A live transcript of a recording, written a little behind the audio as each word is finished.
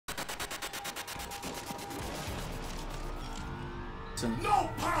Listen. No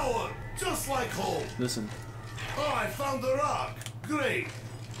power, just like home. Listen. Oh, I found the rock. Great.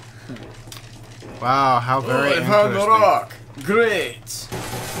 Wow, how very I found the interesting. rock. Great.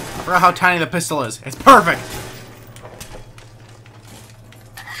 I forgot how tiny the pistol is. It's perfect.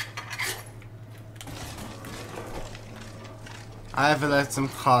 I have to let some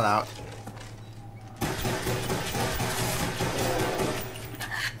call out.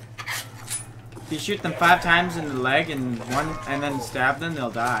 If you shoot them 5 times in the leg and then stab them, they'll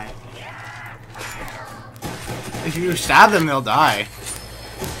die. If you stab them, they'll die.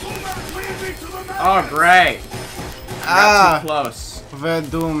 Oh, great. Got too close. We're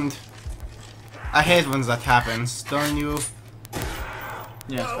doomed. I hate when that happens, don't you?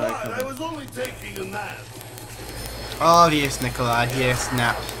 Yes, Why? very I cool. was only taking a nap. Oh yes, Nikolai, yes,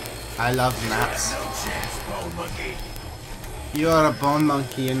 nap. I love naps. No chance, bone monkey. You're a bone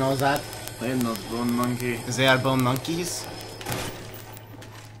monkey, you know that? I'm not bone monkey. They are bone monkeys.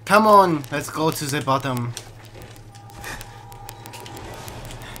 Come on, let's go to the bottom.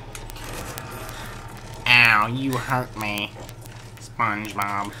 Ow, you hurt me,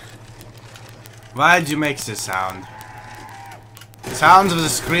 SpongeBob. Why did you make this sound? The sounds of the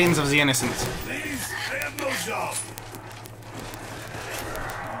screams of the innocent. Please, I have no job.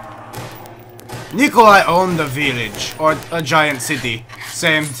 Nikolai owned a village, or a giant city.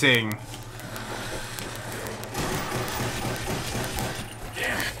 Same thing.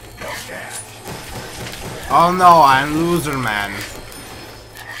 Oh no, I'm loser man.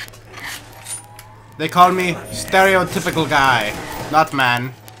 They call me stereotypical guy, not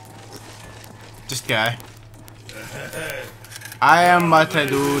man. Just guy. I am but a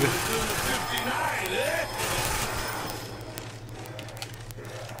dude.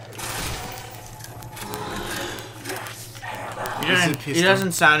 He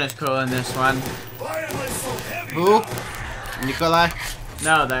doesn't sound as cool in this one. Why am I so heavy? Who? Nikolai?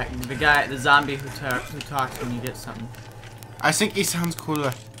 No, the guy, the zombie who talks when you get something. I think he sounds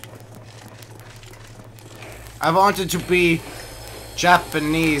cooler. I wanted to be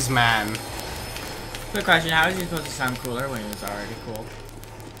Japanese man. Quick question: how is he supposed to sound cooler when he was already cool?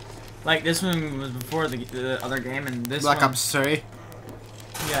 Like this one was before the other game, and this Black one. Ops 3.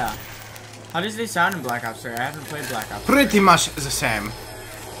 Yeah. How does they sound in Black Ops 3? I haven't played Black Ops. Pretty much the same.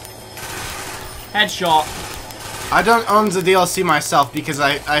 Headshot. I don't own the DLC myself because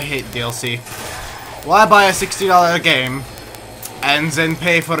I hate DLC. Why buy a $60 game and then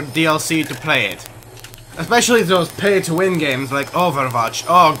pay for DLC to play it? Especially those pay-to-win games like Overwatch.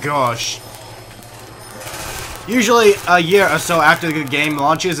 Oh gosh. Usually a year or so after the game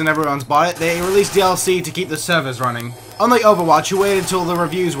launches and everyone's bought it, they release DLC to keep the servers running. Unlike Overwatch, who waited till the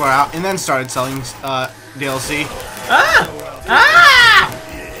reviews were out and then started selling DLC. Ah! Ah!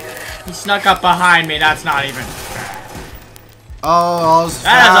 He snuck up behind me. That's not even. Oh, all's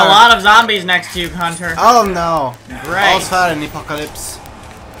fair. That has a lot of zombies next to you, Hunter. Oh no. Great. All's fair in the apocalypse.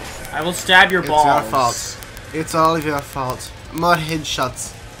 I will stab your balls. It's your fault. It's all of your fault. More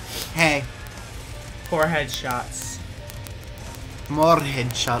headshots. Hey. 4 headshots. More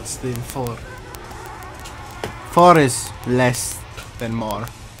headshots than 4. 4 is less than more.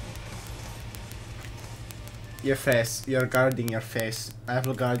 Your face. You're guarding your face. I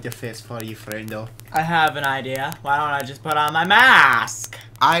will guard your face for you, friendo. I have an idea. Why don't I just put on my mask?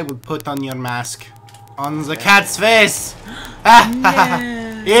 I would put on your mask. On the cat's face!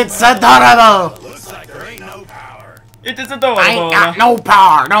 It's adorable! Looks like there ain't no power. It is adorable. I ain't got no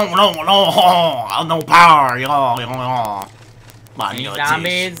power! No power! Any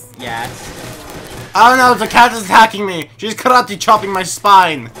zombies? Yes. Oh no, the cat is attacking me! She's karate chopping my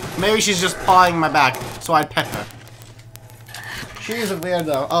spine! Maybe she's just pawing my back, so I'd pet her. She's a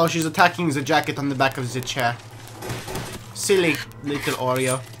weirdo. Oh, she's attacking the jacket on the back of the chair. Silly little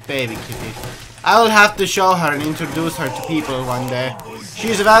Oreo. Baby kitty. I will have to show her and introduce her to people one day.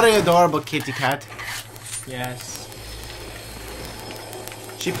 She's a very adorable kitty cat. Yes.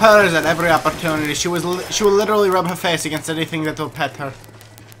 She purrs at every opportunity. She will literally rub her face against anything that will pet her.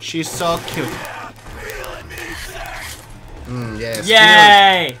 She's so cute. Yes.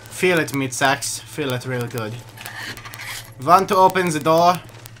 Yay! Feel it, meat sacks. Feel it real good. Want to open the door?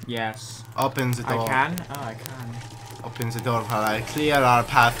 Yes. Open the door. I can? Oh, I can. Open the door while I clear our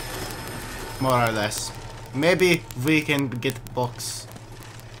path. More or less. Maybe we can get books.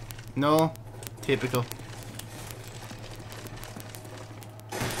 No? Typical.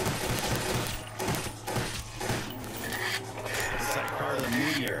 It's like part of the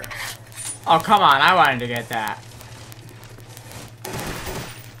meteor. Oh, come on. I wanted to get that.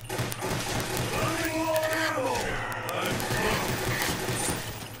 Running low on ammo.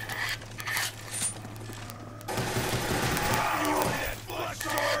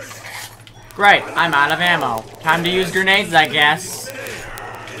 Great, I'm out of ammo. Time to use grenades, I guess.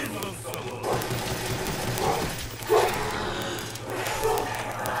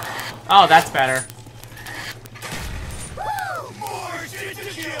 Oh, that's better. More shit to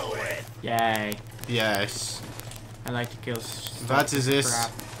kill with. Yay. Yes. I like to kill What is this?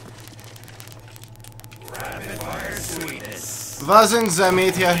 crap. Rapid fire sweetness. Wasn't the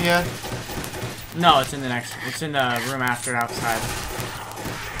meteor here? No, it's in the next. It's in the room after outside.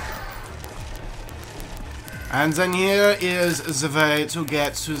 And then here is the way to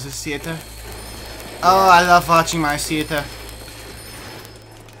get to the theater. Oh, I love watching my theater.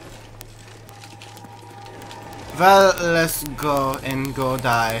 Well, let's go and go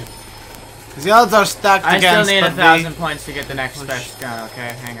die. The odds are stacked I against, still need but 1,000 points to get the next best gun.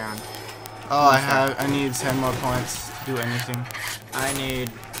 Okay, hang on. Oh, I need 10 more points to do anything. I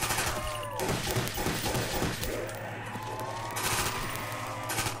need.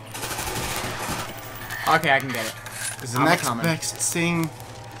 Okay, I can get it. The I'm next coming. best thing.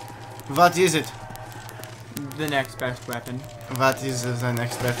 What is it? The next best weapon. What is the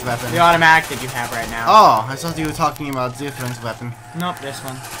next best weapon? The automatic that you have right now. Oh, I thought you were talking about different weapon. Nope, this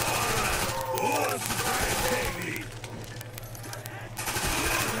one.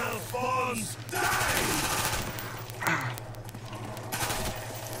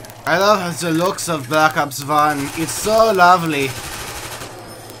 I love the looks of Black Ops 1. It's so lovely.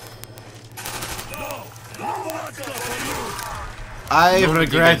 I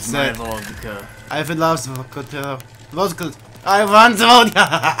regret that. I would love the vodka. Vodka. I want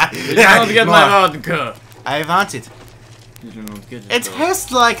vodka. You don't get my More. vodka. I want it. You don't get It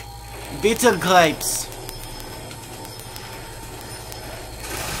tastes like bitter grapes.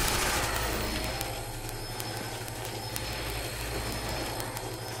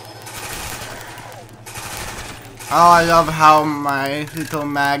 Oh, I love how my little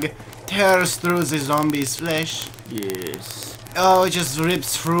mag tears through the zombie's flesh. Yes. Oh, it just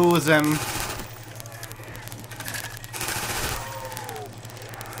rips through them.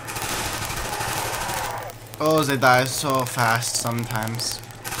 Oh, they die so fast sometimes.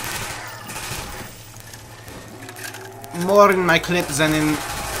 More in my clip than in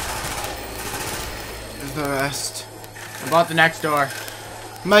the rest. About the next door.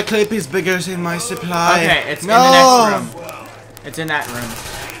 My clip is bigger than my supply. Okay, it's no! in the next room. It's in that room.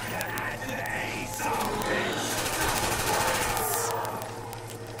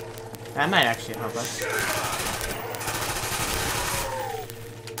 That might actually help us.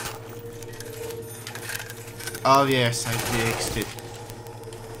 Oh yes, I fixed it.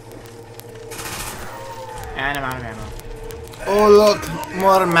 And I'm out of ammo. Oh look,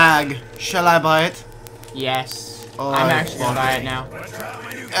 more mag. Shall I buy it? Yes. Oh, I'm actually gonna buy it now.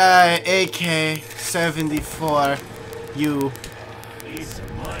 AK-74. You.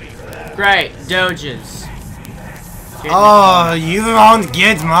 Great, Doges. Oh, you won't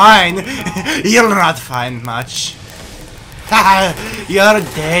get mine. You'll not find much. You're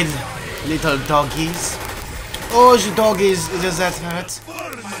dead, little doggies. Oh, the doggies, does that hurt?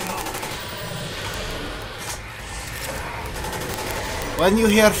 When you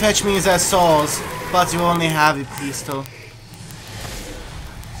hear fetch me the souls, but you only have a pistol.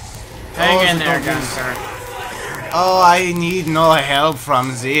 Hang Oh, in the there, doggies. Gunstar. Oh, I need no help from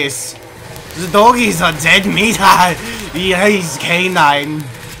this. The doggies are dead meat. Yeah, he's canine.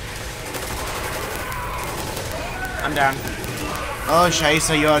 I'm down. Oh,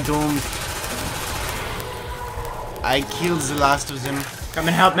 Scheiße, you are doomed. I killed the last of them. Come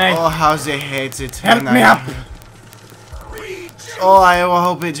and help me. Oh, how they hate it. Help when me I- up. Oh, I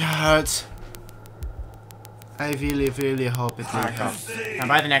hope it hurts. I really, really hope it will Alright, go. hurt. Now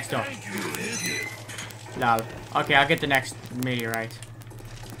buy the next door. Lol. Okay, I'll get the next meteorite.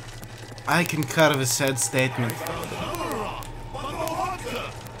 I concur with said statement.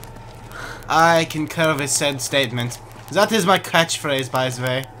 I concur with said statement. That is my catchphrase, by the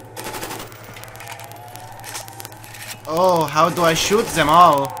way. Oh, how do I shoot them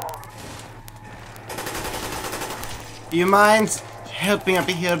all? You mind helping up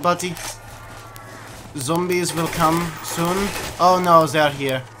here, buddy? Zombies will come soon. Oh no, they are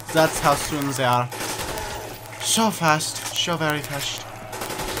here. That's how soon they are. So fast, so very fast.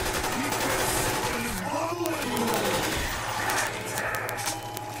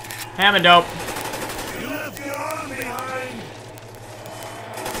 Ham and dope. You left your arm behind.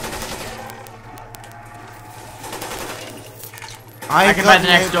 I can buy the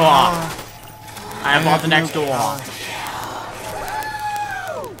next door. I have bought the next no door. power.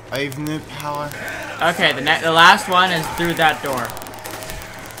 I have no power. Okay, the last one is through that door.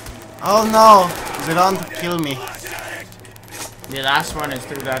 Oh no! They don't kill me. The last one is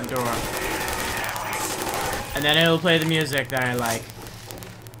through that door. And then it'll play the music that I like.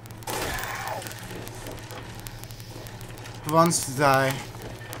 Who wants to die?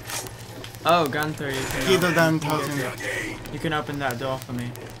 Oh, Gunther, Guido Dan Totem. you can open that door for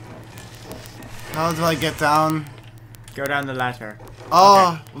me. How do I get down? Go down the ladder.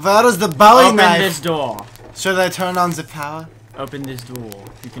 Oh, where is the Bowie Open knife? this door. Should I turn on the power? Open this door.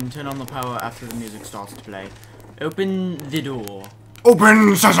 You can turn on the power after the music starts to play. Open the door.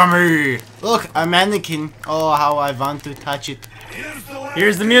 Open sesame! Look, a mannequin. Oh, how I want to touch it.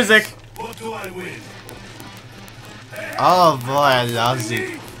 Here's the music. What do I win? Oh boy, I love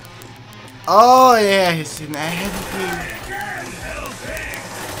it. Oh yeah, he's in a heavy.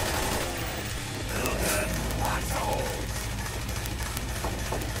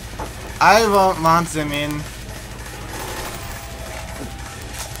 I won't want them in.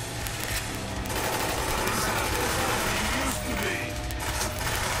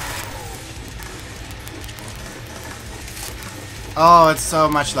 Oh, it's so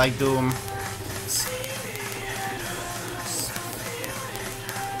much like Doom.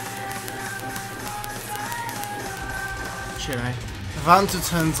 Should I? I want to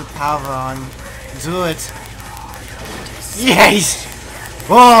turn the power on. Do it. Yes!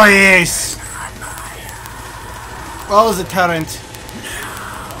 Oh, yes! Oh, the turret.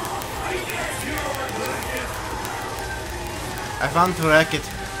 I want to wreck it.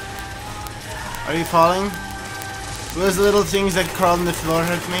 Are you falling? Those little things that crawl on the floor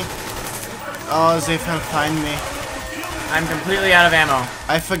hurt me. Oh, they can find me. I'm completely out of ammo.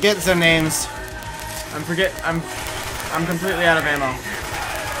 I forget their names. I'm completely out of ammo.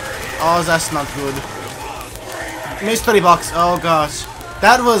 Oh, that's not good. Mystery box. Oh gosh,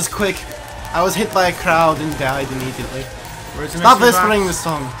 that was quick. I was hit by a crowd and died immediately. Where's the Stop mystery whispering the box?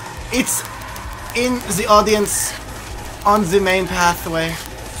 song. It's in the audience on the main pathway.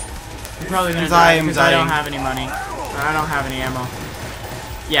 I'm probably gonna And die I am because I don't dying. have any money. I don't have any ammo.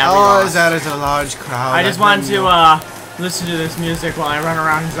 Yeah, we Oh, lost. that is a large crowd. I just want to listen to this music while I run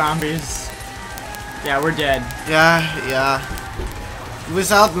around zombies. Yeah, we're dead. Yeah.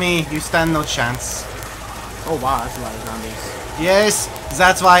 Without me, you stand no chance. Oh wow, that's a lot of zombies. Yes,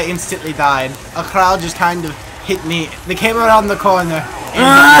 that's why I instantly died. A crowd just kind of hit me. They came around the corner.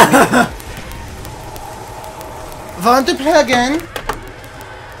 And want to play again?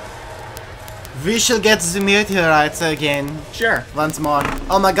 We shall get the meteorites again. Sure. Once more.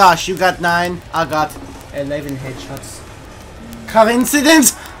 Oh my gosh, you got 9, I got 11 headshots.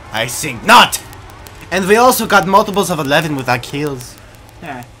 Coincidence? I think not! And we also got multiples of 11 with our kills.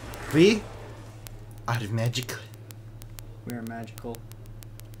 Yeah, We are magical. we're magical.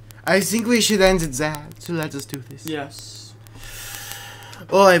 I think we should end it there. So let us do this. Yes.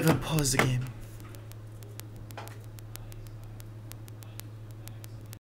 Oh, I will pause the game.